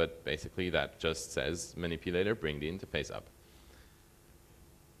moment, but basically that just says manipulator, bring the interface up.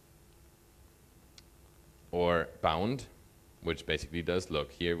 or bound, which basically does,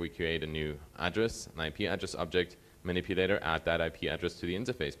 look, here we create a new address, an IP address object, manipulator, add that IP address to the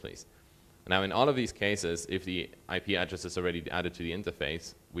interface, please. Now, in all of these cases, if the IP address is already added to the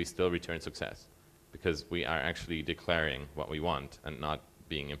interface, we still return success, because we are actually declaring what we want and not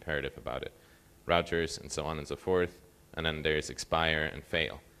being imperative about it. Routers and so on and so forth, and then there's expire and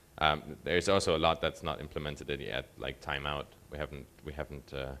fail. There's also a lot that's not implemented yet, like timeout.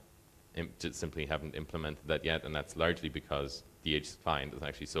 Just simply haven't implemented that yet, and that's largely because DH client is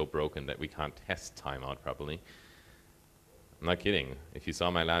actually so broken that we can't test timeout properly. I'm not kidding. If you saw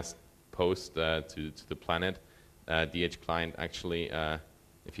my last post to the planet, DH client actually,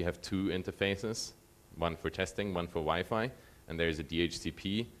 if you have two interfaces, one for testing, one for Wi-Fi, and there's a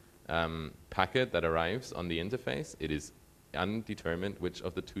DHCP packet that arrives on the interface, it is undetermined which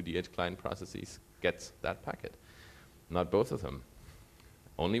of the two DH client processes gets that packet. Not both of them,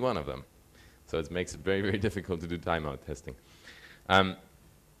 only one of them. So it makes it very, very difficult to do timeout testing. All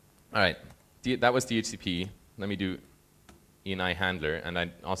right, that was DHCP. Let me do ENI handler, and I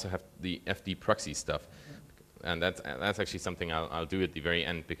also have the FD proxy stuff. And that's actually something I'll do at the very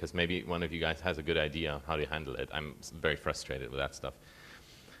end, because maybe one of you guys has a good idea of how to handle it. I'm very frustrated with that stuff.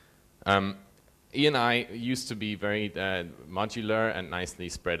 ENI used to be very modular and nicely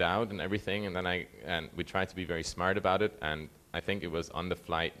spread out and everything, and then we tried to be very smart about it, and I think it was on the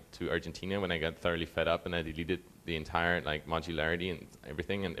flight to Argentina when I got thoroughly fed up and I deleted the entire modularity and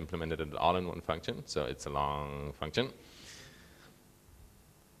everything and implemented it all in one function, so it's a long function.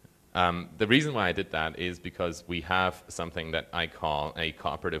 The reason why I did that is because we have something that I call a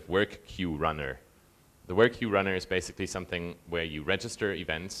cooperative work queue runner. The work queue runner is basically something where you register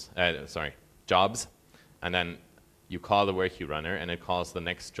jobs, and then you call the work queue runner, and it calls the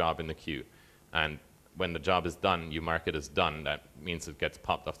next job in the queue. And when the job is done, you mark it as done. That means it gets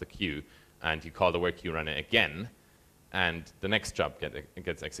popped off the queue, and you call the work queue runner again, and the next job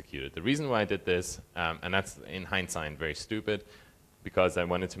gets executed. The reason why I did this, and that's in hindsight very stupid, because I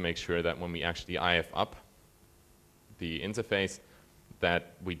wanted to make sure that when we actually IF up the interface,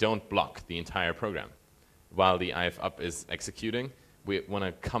 that we don't block the entire program. While the IF up is executing, we want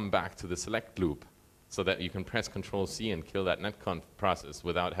to come back to the select loop so that you can press Control-C and kill that netconf process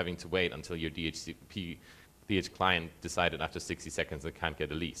without having to wait until your DH client decided after 60 seconds it can't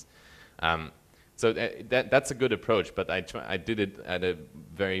get a lease. So that's a good approach, but I did it at a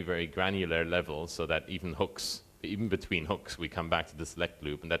very, very granular level so that even between hooks, we come back to the select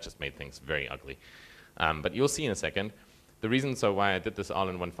loop, and that just made things very ugly. But you'll see in a second. The reason why I did this all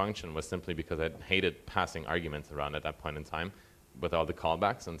in one function was simply because I hated passing arguments around at that point in time with all the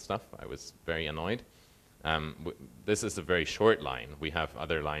callbacks and stuff. I was very annoyed. This is a very short line. We have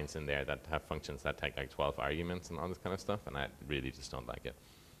other lines in there that have functions that take like 12 arguments and all this kind of stuff, and I really just don't like it.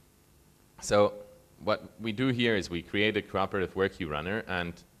 So what we do here is we create a cooperative work queue runner,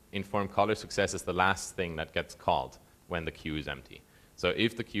 and inform caller success is the last thing that gets called when the queue is empty. So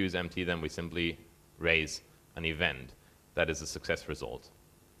if the queue is empty, then we simply raise an event that is a success result.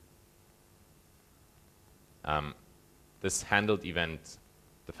 This handled event,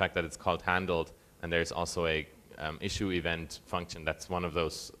 the fact that it's called handled, and there's also a issue event function, that's one of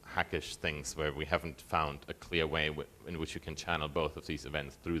those hackish things where we haven't found a clear way in which you can channel both of these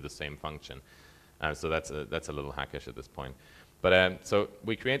events through the same function. So that's a little hackish at this point. But so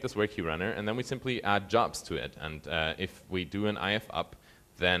we create this work queue runner, and then we simply add jobs to it. And if we do an IF up,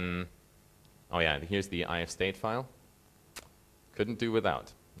 then, oh yeah, here's the IF state file. Couldn't do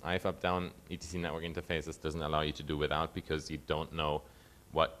without. IF up down etc network interfaces doesn't allow you to do without because you don't know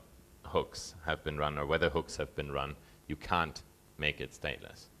what hooks have been run or whether hooks have been run. You can't make it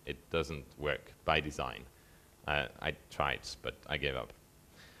stateless. It doesn't work by design. I tried, but I gave up.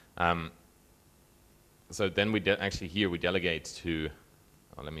 So then we actually here we delegate to,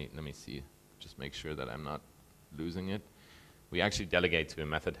 let me see, just make sure that I'm not losing it. We actually delegate to a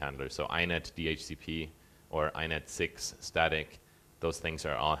method handler. So inet DHCP or inet 6 static, those things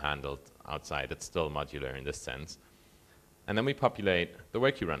are all handled outside. It's still modular in this sense. And then we populate the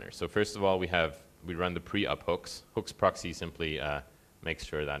work queue runner. So first of all, we run the pre-up hooks. Hooks proxy simply makes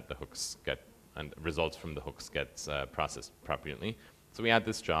sure that the hooks get, and results from the hooks gets processed properly. So we add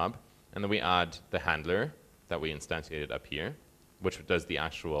this job, and then we add the handler that we instantiated up here, which does the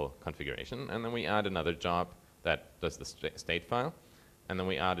actual configuration. And then we add another job that does the state file. And then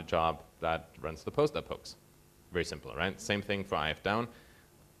we add a job that runs the post-up hooks. Very simple, right? Same thing for IF down.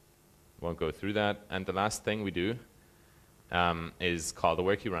 Won't go through that. And the last thing we do is call the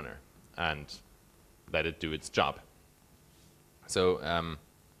work queue runner and let it do its job. So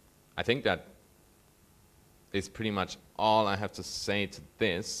I think that is pretty much all I have to say to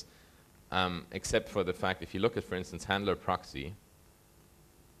this. except for the fact, if you look at, for instance, handler proxy,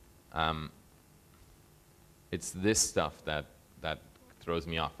 it's this stuff that throws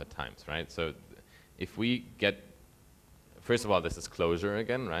me off at times, right? So if we get, first of all, this is closure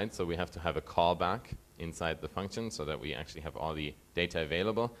again, right? So we have to have a callback inside the function so that we actually have all the data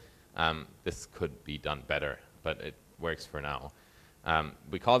available. This could be done better, but it works for now.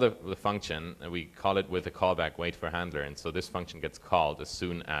 We call the function, and we call it with a callback wait for handler, and so this function gets called as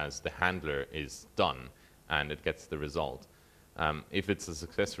soon as the handler is done, and it gets the result. If it's a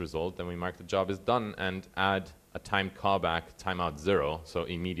success result, then we mark the job as done and add a timed callback, timeout 0, so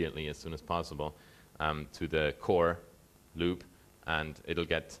immediately as soon as possible, to the core loop, and it'll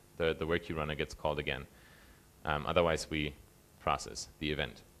get, the work queue runner gets called again. Otherwise, we process the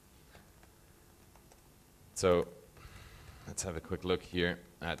event. So let's have a quick look here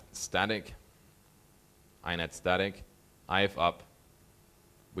at static, inet static, if up.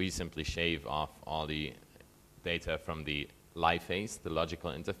 We simply shave off all the data from the live phase, the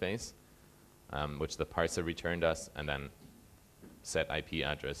logical interface, which the parser returned us, and then set IP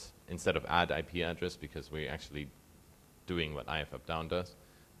address instead of add IP address, because we're actually doing what if up down does,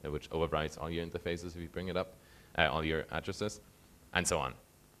 which overrides all your interfaces if you bring it up, all your addresses, and so on.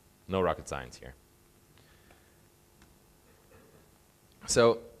 No rocket science here.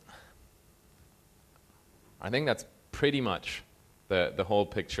 So I think that's pretty much the whole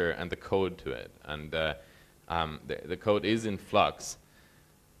picture and the code to it. And the code is in flux,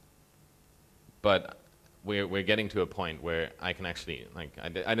 but we're getting to a point where I can actually, like, I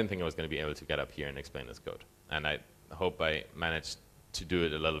didn't think I was going to be able to get up here and explain this code. And I hope I managed to do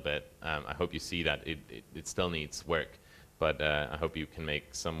it a little bit. I hope you see that it still needs work, but I hope you can make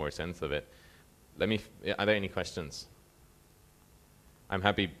some more sense of it. Are there any questions? I'm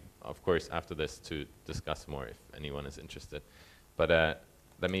happy, of course, after this to discuss more if anyone is interested. But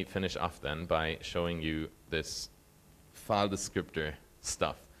let me finish off then by showing you this file descriptor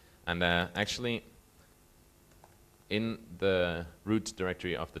stuff. And actually, in the root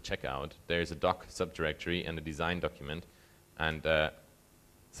directory of the checkout, there's a doc subdirectory and a design document. And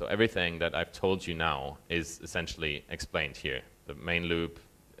so everything that I've told you now is essentially explained here. The main loop,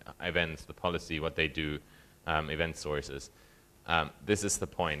 events, the policy, what they do, event sources. This is the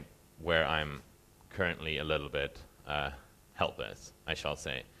point where I'm currently a little bit helpless, I shall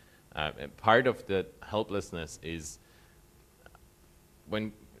say. Part of the helplessness is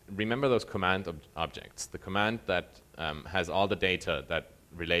remember those command objects, the command that has all the data that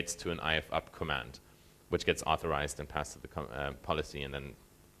relates to an if-up command, which gets authorized and passed to the policy and then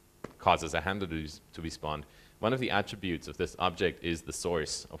causes a handler to be spawned. One of the attributes of this object is the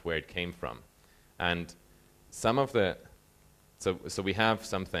source of where it came from. And some of the So we have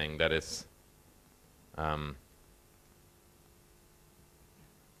something that is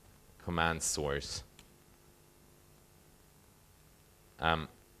command source. And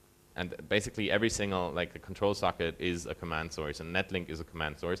basically every single, like the control socket is a command source, and netlink is a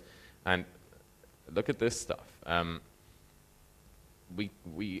command source. And look at this stuff. I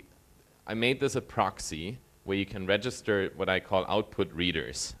made this a proxy where you can register what I call output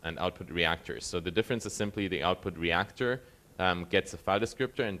readers and output reactors. So the difference is simply the output reactor gets a file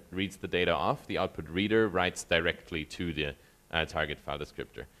descriptor and reads the data off. The output reader writes directly to the target file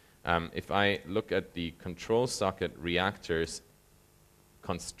descriptor. If I look at the control socket reactors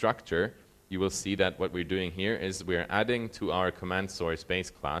constructor, you will see that what we're doing here is we're adding to our command source base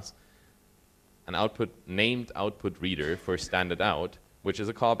class an named output reader for standard out, which is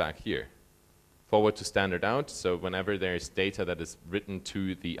a callback here. Forward to standard out, so whenever there's data that is written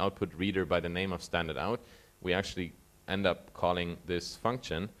to the output reader by the name of standard out, we actually end up calling this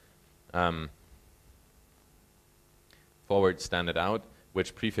function forward standard out,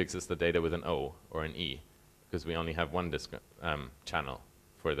 which prefixes the data with an O or an E, because we only have one channel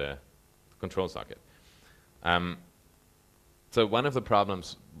for the control socket. So one of the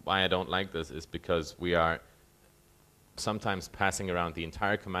problems why I don't like this is because we are sometimes passing around the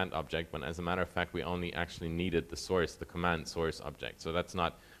entire command object when, as a matter of fact, we only actually needed the source, the command source object. So that's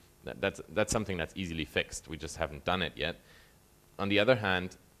not, that's something that's easily fixed. We just haven't done it yet. On the other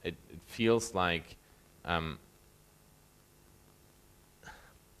hand, it feels like I'm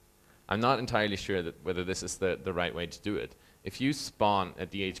not entirely sure that whether this is the right way to do it. If you spawn a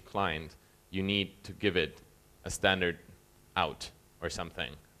DH client, you need to give it a standard out or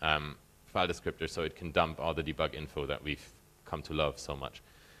something, file descriptor, so it can dump all the debug info that we've come to love so much.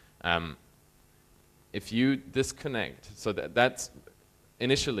 If you disconnect, so that's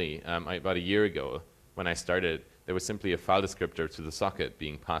initially, about a year ago, when I started, there was simply a file descriptor to the socket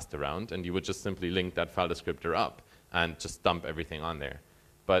being passed around, and you would just simply link that file descriptor up and just dump everything on there.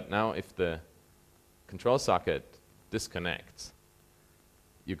 But now if the control socket disconnects,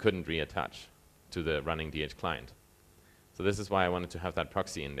 you couldn't reattach to the running DH client. So this is why I wanted to have that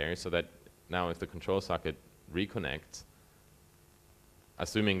proxy in there, so that now if the control socket reconnects,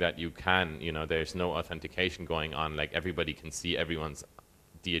 assuming that you can, there's no authentication going on, like everybody can see everyone's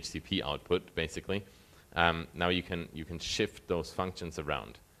DHCP output, basically. Now you can shift those functions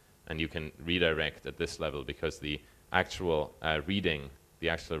around, and you can redirect at this level, because the actual reading, the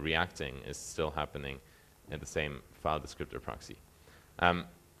actual reacting is still happening in the same file descriptor proxy. I'm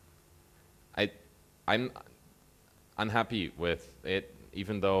unhappy with it,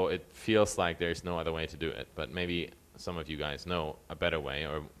 even though it feels like there's no other way to do it, but maybe some of you guys know a better way,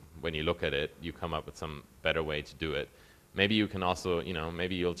 or when you look at it, you come up with some better way to do it. Maybe you can also,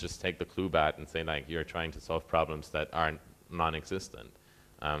 maybe you'll just take the clue bat and say, like, you're trying to solve problems that aren't non-existent.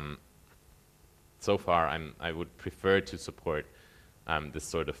 So far, I would prefer to support this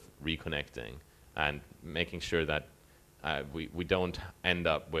sort of reconnecting and making sure that we don't end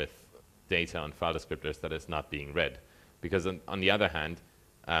up with data on file descriptors that is not being read. Because on the other hand,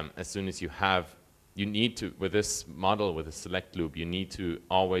 as soon as you need to, with this model, with a select loop, you need to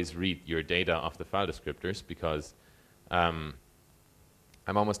always read your data of the file descriptors, because I'm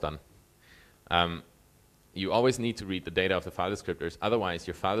almost done. You always need to read the data of the file descriptors, otherwise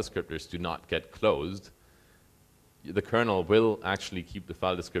your file descriptors do not get closed. The kernel will actually keep the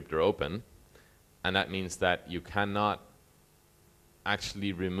file descriptor open, and that means that you cannot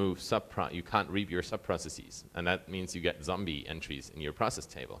actually remove you can't read your subprocesses, and that means you get zombie entries in your process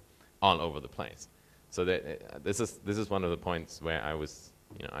table all over the place. So this is one of the points where I was,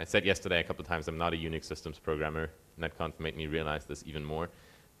 I said yesterday a couple of times I'm not a Unix systems programmer. netconf made me realize this even more,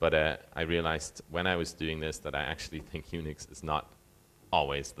 but I realized when I was doing this that I actually think Unix is not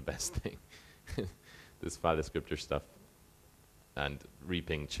always the best thing. This file descriptor stuff and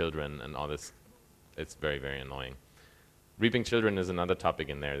reaping children and all this, it's very, very annoying. Reaping children is another topic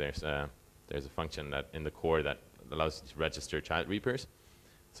in there. There's a function that in the core that allows you to register child reapers.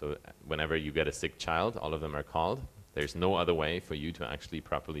 So whenever you get a sick child, all of them are called. There's no other way for you to actually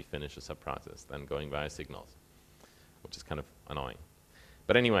properly finish a subprocess than going via signals, which is kind of annoying.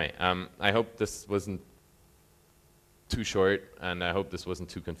 But anyway, I hope this wasn't too short, and I hope this wasn't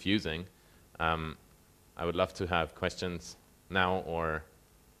too confusing. I would love to have questions now or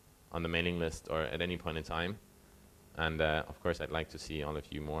on the mailing list or at any point in time. And of course, I'd like to see all of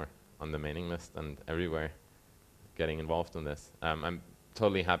you more on the mailing list and everywhere getting involved in this. I'm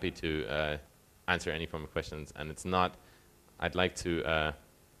totally happy to answer any form of questions, and it's not, I'd like to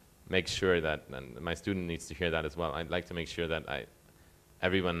make sure that, and my student needs to hear that as well, I'd like to make sure that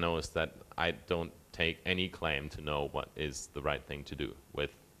everyone knows that I don't take any claim to know what is the right thing to do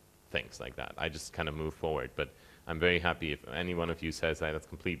with things like that. I just kind of move forward, but I'm very happy if any one of you says that that's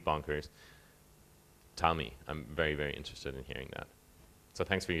complete bonkers. Tell me. I'm very, very interested in hearing that. So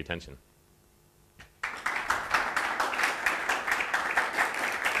thanks for your attention.